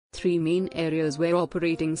three main areas where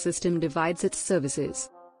operating system divides its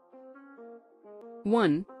services.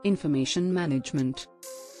 1. Information management.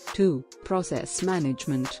 2. Process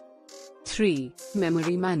management. 3.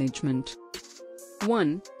 Memory management.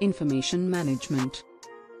 1. Information management.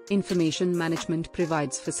 Information management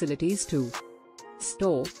provides facilities to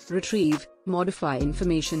store, retrieve, modify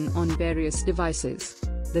information on various devices.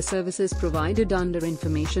 The services provided under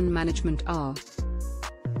information management are: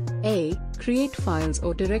 A. Create files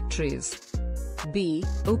or directories. B.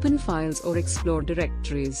 Open files or explore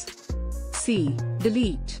directories. C.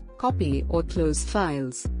 Delete, copy or close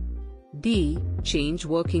files. D. Change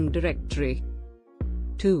working directory.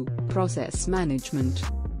 2. Process management.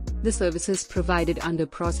 The services provided under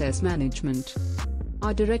process management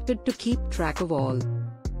are directed to keep track of all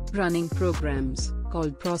running programs,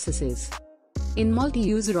 called processes. In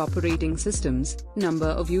multi-user operating systems, number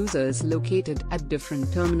of users located at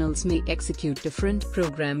different terminals may execute different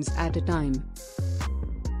programs at a time.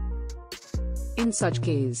 In such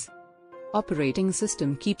case, operating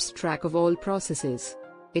system keeps track of all processes.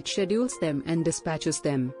 It schedules them and dispatches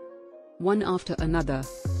them, one after another.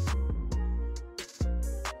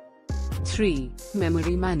 3.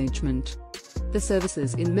 Memory management. The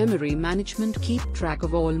services in memory management keep track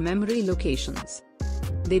of all memory locations.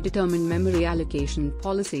 They determine memory allocation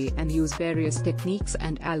policy and use various techniques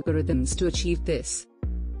and algorithms to achieve this.